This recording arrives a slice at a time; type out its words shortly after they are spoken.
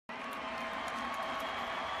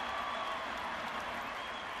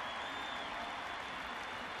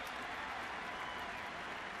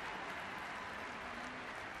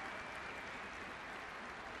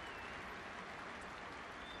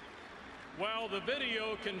While the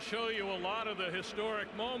video can show you a lot of the historic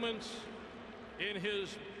moments in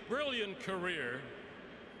his brilliant career,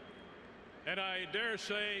 and I dare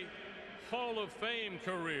say Hall of Fame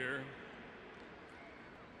career,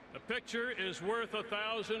 a picture is worth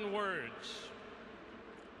 1,000 words.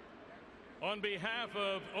 On behalf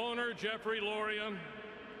of owner Jeffrey Loria,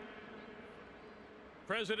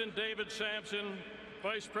 President David Sampson,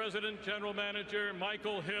 Vice President General Manager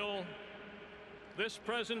Michael Hill, this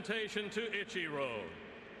presentation to Ichiro.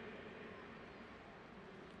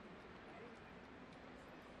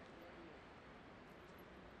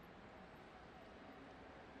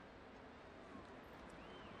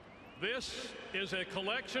 This is a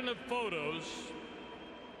collection of photos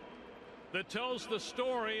that tells the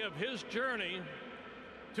story of his journey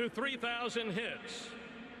to 3,000 hits,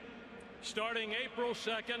 starting April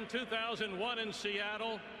 2nd, 2001 in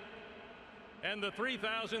Seattle, and the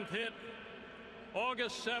 3,000th hit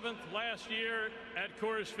August 7th last year at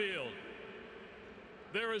Coors Field.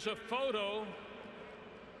 There is a photo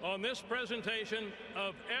on this presentation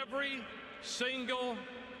of every single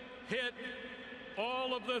hit,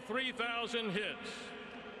 all of the 3,000 hits.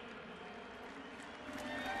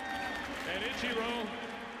 And Ichiro,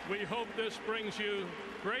 we hope this brings you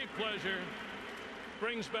great pleasure,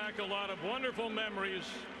 brings back a lot of wonderful memories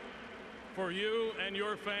for you and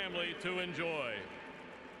your family to enjoy.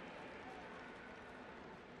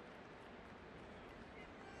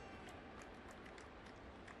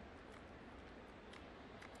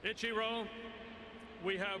 Ichiro,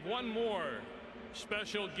 we have one more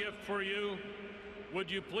special gift for you. Would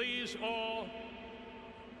you please all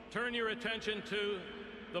turn your attention to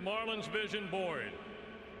the Marlins Vision Board.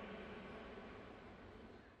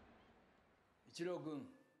 イチロ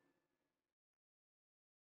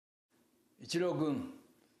ー君、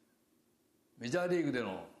メジャーリーグで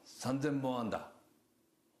の3000本安打、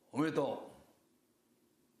おめでと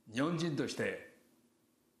う。日本人として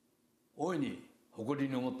大いに誇り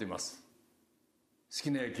に思っています。好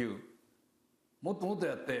きな野球、もっともっと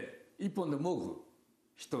やって一本でも多く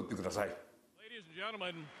ヒットを打ってください。Ladies and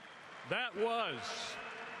gentlemen, that was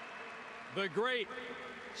the great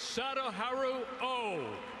Sadaharu O.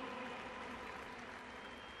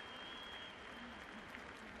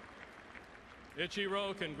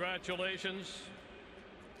 Ichiro, congratulations.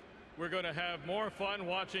 We're going to have more fun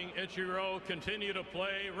watching Ichiro continue to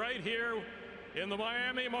play right here in the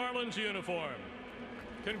Miami Marlins uniform.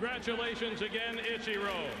 Congratulations again,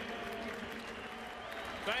 Ichiro.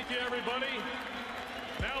 Thank you, everybody.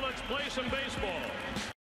 Now let's play some baseball.